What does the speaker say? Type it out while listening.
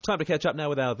Time to catch up now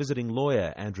with our visiting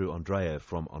lawyer, Andrew Andreev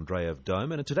from Andreev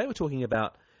Doman. And today we're talking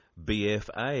about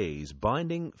BFAs,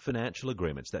 binding financial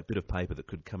agreements, that bit of paper that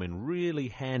could come in really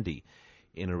handy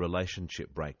in a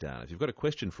relationship breakdown. If you've got a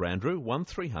question for Andrew,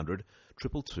 1300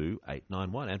 222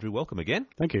 891. Andrew, welcome again.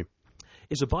 Thank you.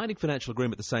 Is a binding financial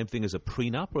agreement the same thing as a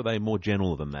prenup, or are they more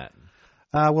general than that?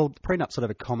 Well, prenup's sort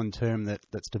of a common term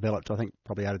that's developed, I think,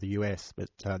 probably out of the US, but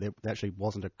there actually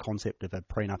wasn't a concept of a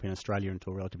prenup in Australia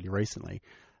until relatively recently.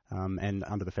 And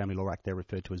under the Family Law Act, they're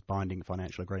referred to as binding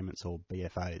financial agreements, or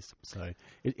BFAs. So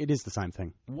it is the same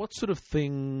thing. What sort of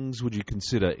things would you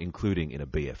consider including in a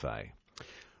BFA?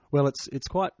 Well, it's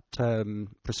quite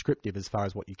prescriptive as far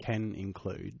as what you can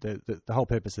include. The whole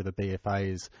purpose of a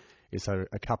BFA is so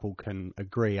a couple can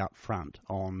agree up front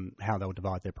on how they'll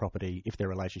divide their property if their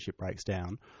relationship breaks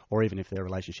down, or even if their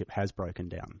relationship has broken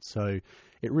down. So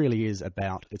it really is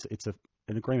about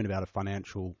an agreement about a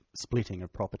financial splitting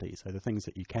of property. So the things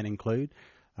that you can include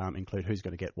who's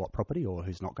going to get what property or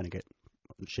who's not going to get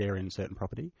share in certain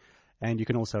property. And you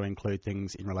can also include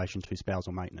things in relation to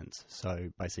spousal maintenance. So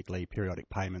basically periodic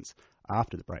payments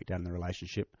after the breakdown in the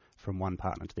relationship from one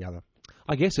partner to the other.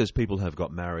 I guess as people have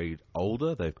got married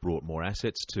older, they've brought more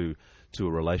assets to a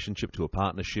relationship, to a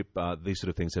partnership. These sort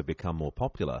of things have become more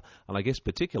popular. And I guess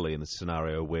particularly in the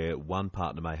scenario where one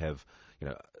partner may have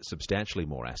substantially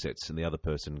more assets and the other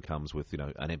person comes with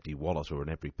an empty wallet or an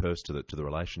empty purse to the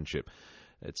relationship,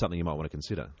 it's something you might want to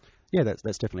consider. Yeah, that's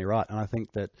definitely right. And I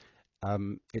think that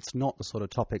it's not the sort of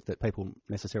topic that people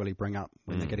necessarily bring up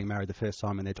when they're getting married the first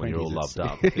time in their 20s. When you're all loved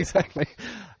up. Exactly.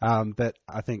 But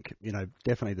I think,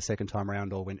 definitely the second time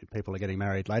around, or when people are getting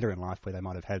married later in life where they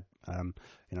might have had,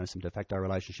 some de facto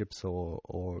relationships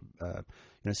or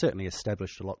certainly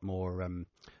established a lot more,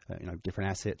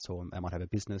 different assets, or they might have a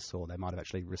business, or they might have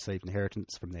actually received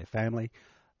inheritance from their family.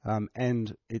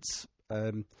 And it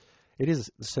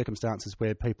is circumstances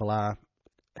where people are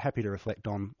happy to reflect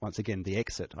on, once again, the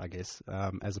exit, I guess,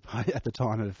 at the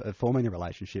time of forming a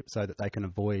relationship, so that they can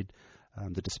avoid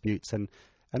the disputes. And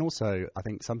also, I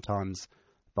think sometimes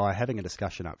by having a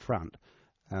discussion up front,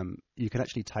 you can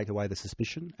actually take away the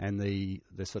suspicion and the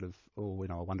sort of,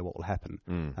 I wonder what will happen,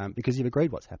 because you've agreed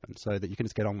what's happened, so that you can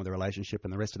just get on with the relationship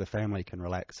and the rest of the family can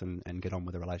relax and get on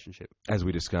with the relationship. As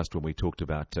we discussed when we talked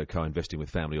about co-investing with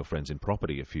family or friends in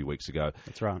property a few weeks ago.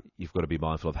 That's right. You've got to be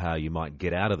mindful of how you might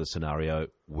get out of the scenario,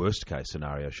 worst case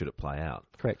scenario, should it play out.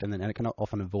 Correct, and it can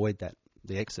often avoid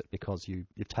the exit because you've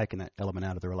taken that element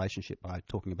out of the relationship by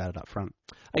talking about it up front.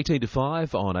 18 to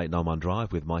 5 on 891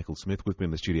 Drive with Michael Smith. With me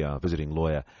in the studio, our visiting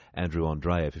lawyer Andrew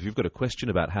Andreev. If you've got a question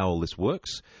about how all this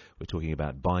works, we're talking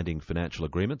about binding financial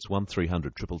agreements,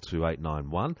 1300 222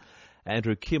 891.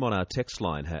 Andrew, Kim on our text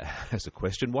line has a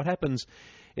question. What happens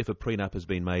if a prenup has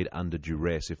been made under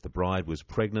duress, if the bride was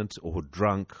pregnant or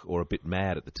drunk or a bit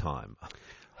mad at the time?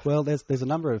 Well, there's a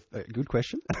number of good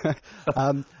question. I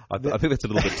think that's a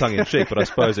little bit tongue-in-cheek, but I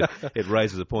suppose it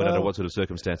raises a point under what sort of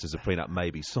circumstances a prenup may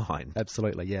be signed.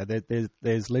 Absolutely, yeah.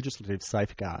 There's legislative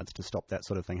safeguards to stop that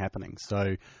sort of thing happening.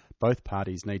 So both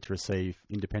parties need to receive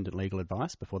independent legal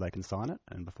advice before they can sign it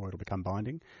and before it'll become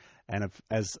binding. And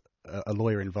as a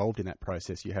lawyer involved in that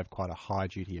process, you have quite a high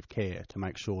duty of care to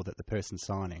make sure that the person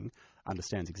signing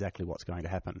understands exactly what's going to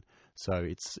happen. So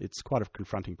it's quite a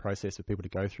confronting process for people to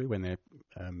go through when they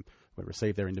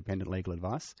receive their independent legal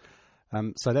advice.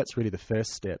 So that's really the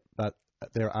first step. But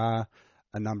there are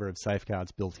a number of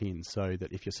safeguards built in, so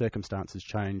that if your circumstances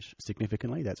change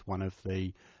significantly, that's one of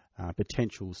the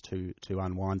potentials to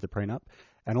unwind the prenup.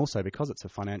 And also, because it's a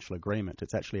financial agreement,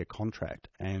 it's actually a contract,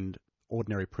 and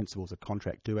ordinary principles of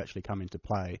contract do actually come into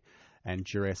play, and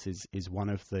duress is one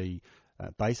of the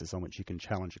basis on which you can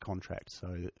challenge a contract. So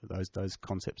those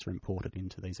concepts are imported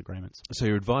into these agreements. So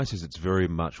your advice is it's very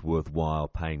much worthwhile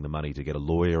paying the money to get a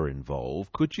lawyer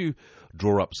involved. Could you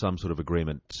draw up some sort of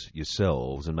agreement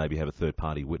yourselves and maybe have a third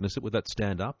party witness it? Would that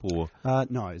stand up? Or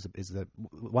no.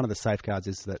 One of the safeguards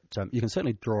is that you can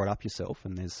certainly draw it up yourself,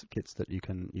 and there's kits that you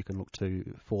can look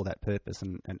to for that purpose,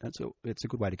 and it's a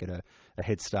good way to get a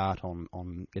head start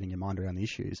on getting your mind around the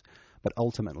issues. But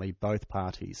ultimately, both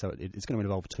parties, so it's going to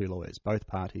involve two lawyers, both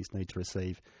parties need to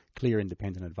receive clear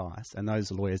independent advice, and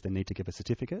those lawyers then need to give a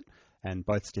certificate, and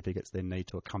both certificates then need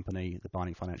to accompany the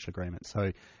binding financial agreement.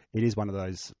 So it is one of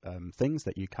those things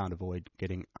that you can't avoid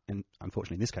getting, and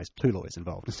unfortunately in this case, two lawyers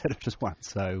involved instead of just one.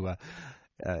 So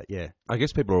yeah. I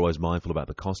guess people are always mindful about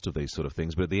the cost of these sort of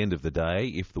things, but at the end of the day,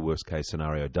 if the worst case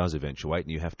scenario does eventuate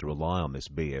and you have to rely on this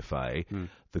BFA,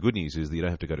 the good news is that you don't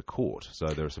have to go to court, so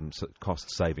there are some cost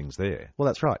savings there. Well,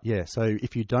 that's right, yeah. So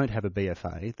if you don't have a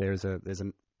BFA, there's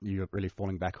you're really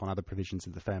falling back on other provisions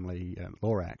of the Family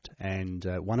Law Act, and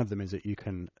one of them is that you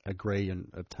can agree and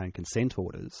obtain consent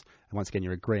orders, and once again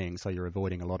you're agreeing, so you're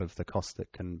avoiding a lot of the costs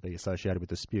that can be associated with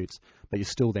disputes, but you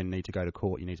still then need to go to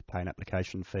court, you need to pay an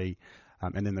application fee,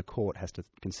 and then the court has to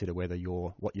consider whether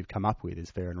what you've come up with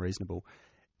is fair and reasonable.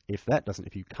 If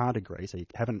you can't agree, so you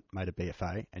haven't made a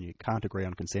BFA and you can't agree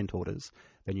on consent orders,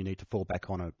 then you need to fall back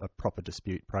on a proper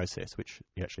dispute process, which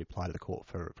you actually apply to the court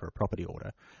for a property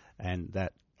order, and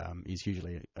that is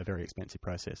usually a very expensive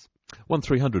process.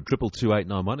 1300 222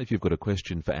 891 if you've got a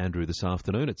question for Andrew this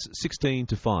afternoon. It's 16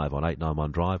 to 5 on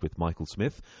 891 Drive with Michael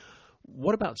Smith.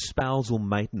 What about spousal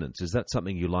maintenance? Is that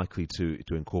something you're likely to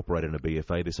incorporate in a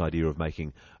BFA, this idea of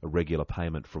making a regular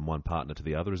payment from one partner to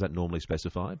the other? Is that normally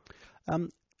specified?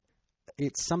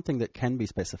 It's something that can be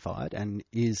specified, and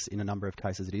is in a number of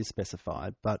cases it is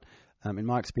specified. But in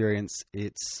my experience,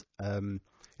 it's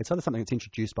either something that's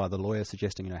introduced by the lawyer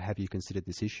suggesting, have you considered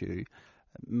this issue?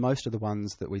 Most of the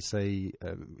ones that we see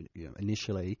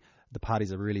initially, the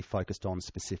parties are really focused on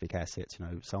specific assets.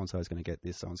 So and so is going to get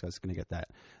this, so and so is going to get that.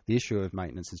 The issue of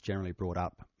maintenance is generally brought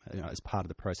up, as part of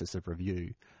the process of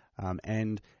review.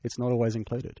 And it's not always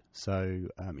included. So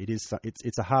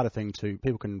it's a harder thing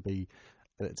people can be.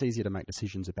 It's easier to make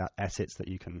decisions about assets that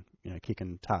you can kick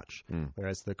and touch,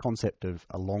 whereas the concept of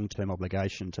a long-term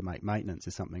obligation to make maintenance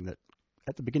is something that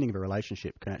at the beginning of a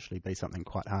relationship can actually be something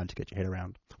quite hard to get your head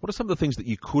around. What are some of the things that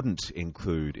you couldn't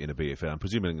include in a BFA? I'm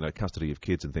presuming custody of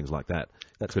kids and things like that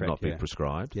could not be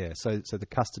prescribed. Yeah, so the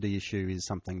custody issue is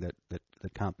something that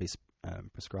can't be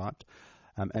prescribed.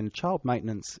 And child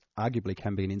maintenance arguably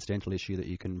can be an incidental issue that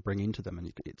you can bring into them,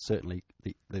 and it's certainly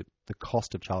the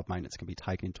cost of child maintenance can be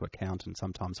taken into account and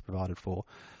sometimes provided for,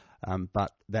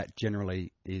 but that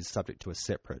generally is subject to a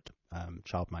separate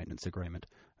child maintenance agreement,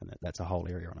 and that's a whole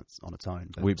area on its own.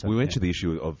 But, we mentioned the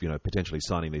issue of potentially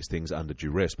signing these things under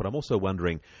duress, but I'm also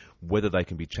wondering whether they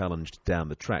can be challenged down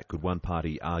the track. Could one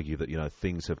party argue that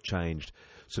things have changed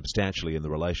substantially in the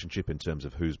relationship in terms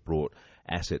of who's brought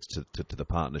assets to the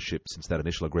partnership since that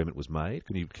initial agreement was made?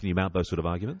 Can you mount those sort of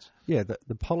arguments? Yeah,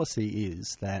 the policy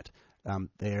is that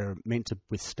they're meant to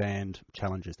withstand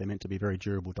challenges. They're meant to be very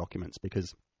durable documents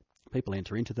because people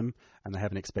enter into them and they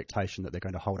have an expectation that they're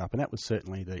going to hold up. And that was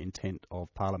certainly the intent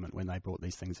of Parliament when they brought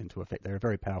these things into effect. They're a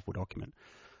very powerful document.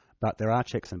 But there are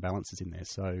checks and balances in there.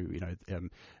 So,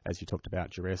 as you talked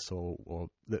about duress, or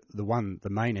the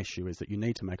main issue is that you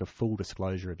need to make a full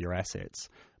disclosure of your assets.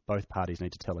 Both parties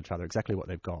need to tell each other exactly what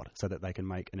they've got so that they can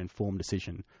make an informed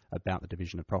decision about the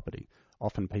division of property.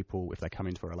 Often people, if they come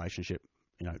into a relationship,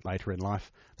 later in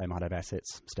life, they might have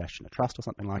assets stashed in a trust or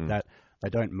something like that. They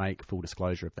don't make full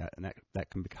disclosure of that, and that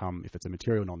can become, if it's a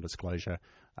material non-disclosure,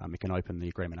 it can open the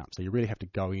agreement up. So you really have to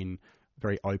go in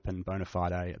very open, bona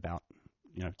fide about,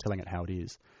 telling it how it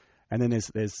is. And then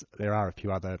there are a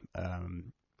few other,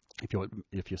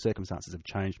 if your circumstances have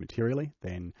changed materially,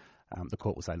 then the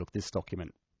court will say, look, this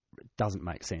document doesn't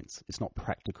make sense. It's not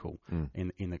practical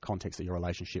in the context that your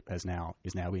relationship is now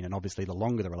in. And obviously, the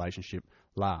longer the relationship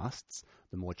lasts,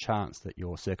 the more chance that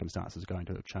your circumstances are going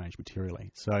to have changed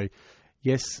materially. So,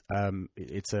 yes,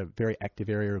 it's a very active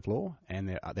area of law, and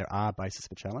there are bases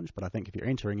for challenge. But I think if you're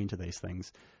entering into these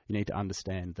things, you need to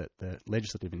understand that the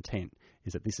legislative intent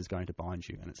is that this is going to bind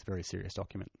you, and it's a very serious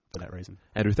document for that reason.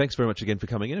 Andrew, thanks very much again for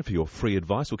coming in and for your free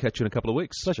advice. We'll catch you in a couple of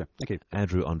weeks. Pleasure. Thank you.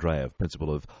 Andrew Andreev,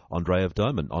 Principal of Andreev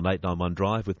Doman on 891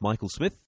 Drive with Michael Smith.